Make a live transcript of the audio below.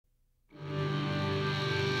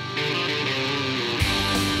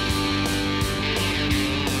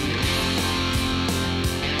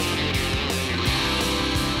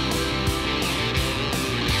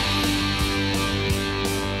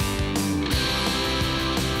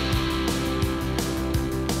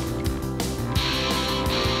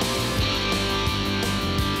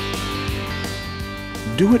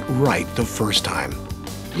Do it right the first time.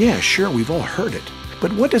 Yeah, sure, we've all heard it.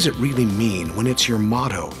 But what does it really mean when it's your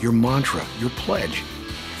motto, your mantra, your pledge?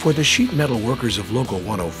 For the sheet metal workers of Local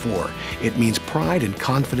 104, it means pride and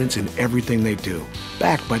confidence in everything they do,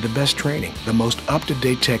 backed by the best training, the most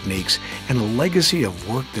up-to-date techniques, and a legacy of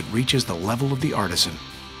work that reaches the level of the artisan.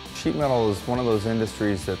 Sheet metal is one of those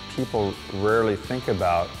industries that people rarely think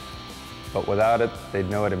about, but without it, they'd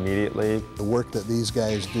know it immediately. The work that these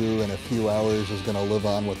guys do in a few hours is going to live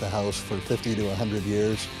on with the house for 50 to 100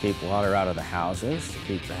 years. Keep water out of the houses, to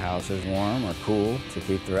keep the houses warm or cool, to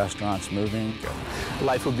keep the restaurants moving.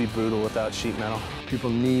 Life would be brutal without sheet metal. People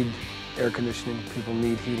need air conditioning, people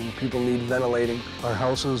need heating, people need ventilating. Our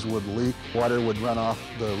houses would leak, water would run off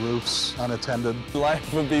the roofs unattended.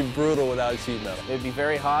 Life would be brutal without sheet metal. It'd be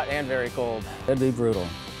very hot and very cold. It'd be brutal.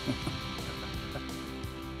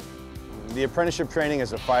 The apprenticeship training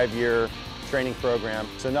is a 5-year training program.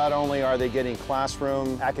 So not only are they getting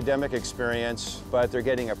classroom academic experience, but they're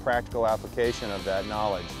getting a practical application of that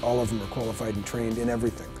knowledge. All of them are qualified and trained in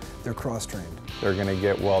everything. They're cross-trained. They're going to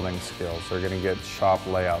get welding skills, they're going to get shop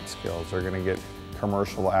layout skills, they're going to get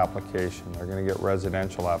commercial application, they're going to get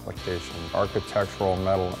residential application, architectural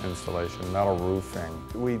metal installation, metal roofing.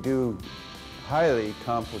 We do highly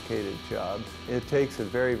complicated jobs. It takes a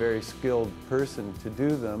very, very skilled person to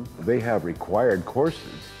do them. They have required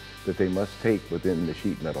courses that they must take within the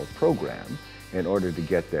sheet metal program in order to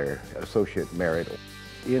get their associate merit.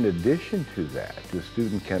 In addition to that, the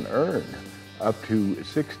student can earn up to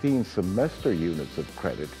 16 semester units of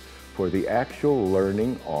credit for the actual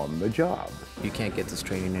learning on the job. You can't get this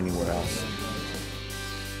training anywhere else.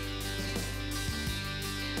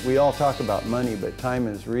 We all talk about money, but time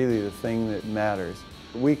is really the thing that matters.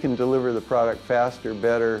 We can deliver the product faster,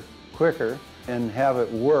 better, quicker, and have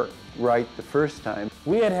it work right the first time.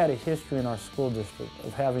 We had a history in our school district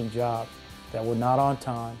of having jobs that were not on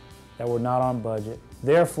time, that were not on budget.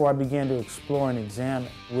 Therefore, I began to explore and examine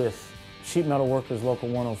with Sheet Metal Workers Local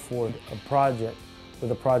 104 a project with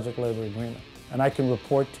a project labor agreement. And I can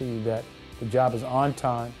report to you that the job is on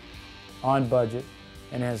time, on budget,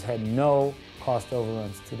 and has had no cost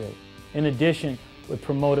overruns to date. In addition, we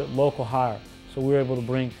promoted local hire, so we were able to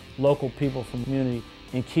bring local people from the community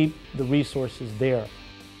and keep the resources there.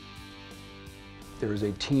 There is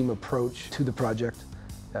a team approach to the project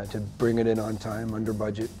to bring it in on time, under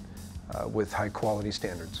budget, with high quality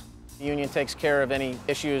standards. The union takes care of any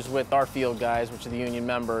issues with our field guys, which are the union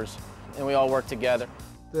members, and we all work together.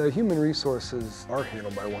 The human resources are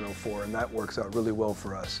handled by 104, and that works out really well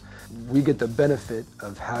for us. We get the benefit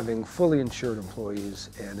of having fully insured employees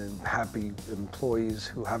and happy employees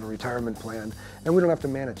who have a retirement plan, and we don't have to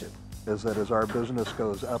manage it. Is that as our business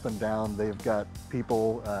goes up and down, they've got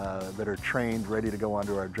people that are trained, ready to go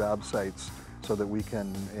onto our job sites so that we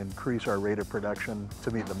can increase our rate of production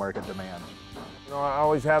to meet the market demand. You know, I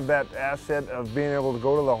always have that asset of being able to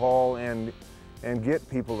go to the hall and get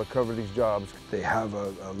people to cover these jobs. They have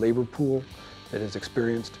a labor pool that is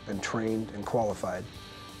experienced and trained and qualified,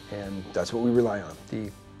 and that's what we rely on. The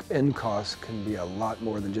end cost can be a lot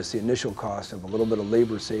more than just the initial cost of a little bit of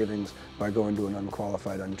labor savings by going to an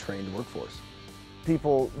unqualified, untrained workforce.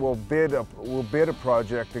 People will bid a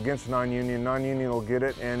project against non-union. Non-union will get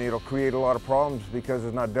it, and it'll create a lot of problems because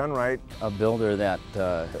it's not done right. A builder that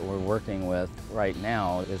we're working with right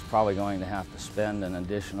now is probably going to have to spend an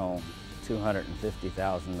additional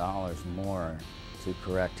 $250,000 more to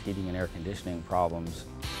correct heating and air conditioning problems.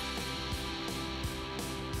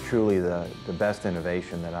 Truly the best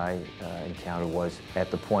innovation that I encountered was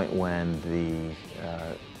at the point when the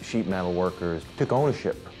sheet metal workers took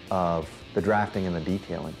ownership of the drafting and the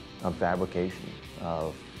detailing of fabrication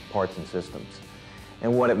of parts and systems.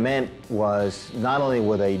 And what it meant was not only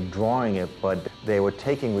were they drawing it, but they were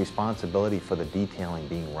taking responsibility for the detailing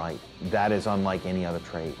being right. That is unlike any other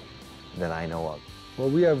trade that I know of. Well,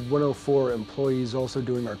 we have 104 employees also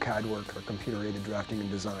doing our CAD work, our computer-aided drafting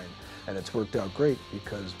and design. And it's worked out great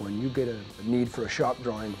because when you get a need for a shop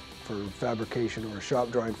drawing for fabrication or a shop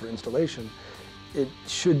drawing for installation, it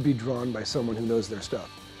should be drawn by someone who knows their stuff.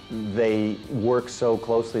 They work so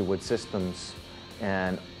closely with systems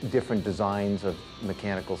and different designs of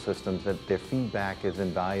mechanical systems that their feedback is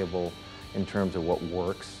invaluable in terms of what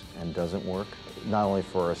works and doesn't work, not only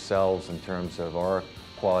for ourselves in terms of our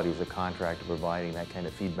quality as a contractor providing that kind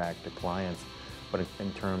of feedback to clients, but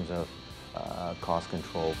in terms of cost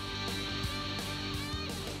control.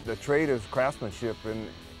 The trade is craftsmanship, and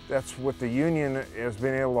that's what the union has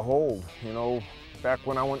been able to hold. You know, back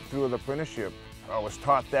when I went through the apprenticeship, I was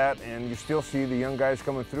taught that, and you still see the young guys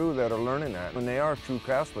coming through that are learning that, and they are true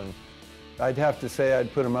craftsmen. I'd have to say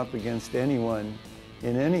I'd put them up against anyone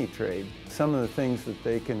in any trade. Some of the things that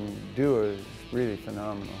they can do is really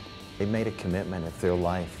phenomenal. They made a commitment. It's their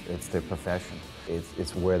life. It's their profession.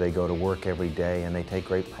 It's where they go to work every day, and they take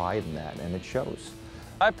great pride in that, and it shows.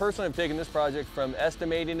 I personally have taken this project from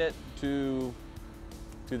estimating it to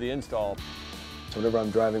the install. So whenever I'm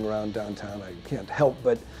driving around downtown, I can't help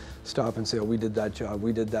but stop and say, oh, we did that job,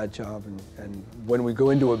 and when we go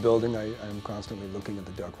into a building, I'm constantly looking at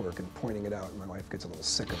the ductwork and pointing it out, and my wife gets a little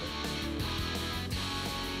sick of it.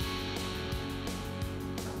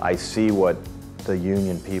 I see what the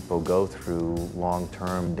union people go through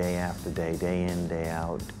long-term, day after day, day in, day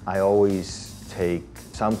out. I always take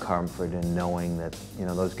some comfort in knowing that, you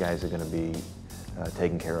know, those guys are going to be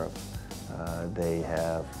taken care of. They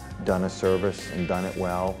have done a service and done it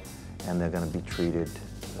well, and they're going to be treated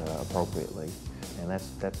appropriately. And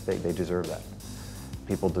they deserve that.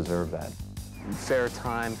 People deserve that. Fair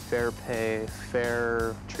time, fair pay,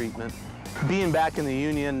 fair treatment. Being back in the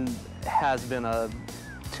union has been a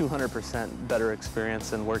 200% better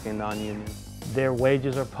experience than working non-union. Their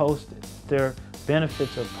wages are posted, their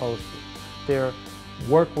benefits are posted, their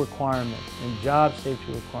work requirements and job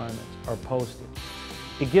safety requirements are posted.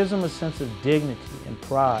 It gives them a sense of dignity and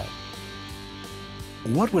pride.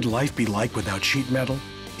 What would life be like without sheet metal?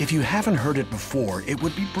 If you haven't heard it before, it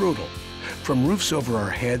would be brutal. From roofs over our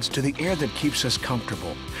heads to the air that keeps us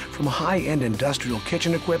comfortable, from high-end industrial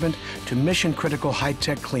kitchen equipment to mission-critical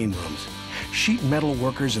high-tech clean rooms. Sheet metal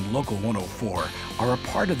workers in Local 104 are a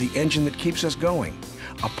part of the engine that keeps us going,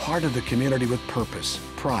 a part of the community with purpose,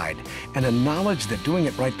 pride, and a knowledge that doing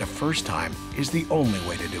it right the first time is the only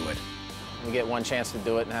way to do it. You get one chance to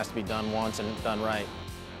do it, and it has to be done once and done right.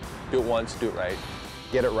 Do it once, do it right.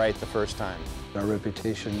 Get it right the first time. Our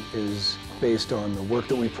reputation is based on the work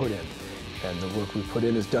that we put in. And the work we put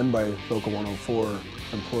in is done by Local 104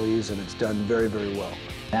 employees, and it's done very, very well.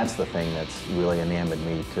 That's the thing that's really enamored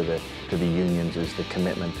me to the unions, is the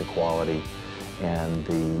commitment to quality and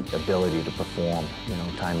the ability to perform, you know,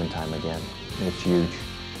 time and time again. It's huge.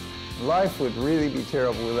 Life would really be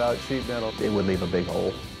terrible without sheet metal. It would leave a big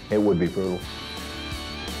hole. It would be brutal.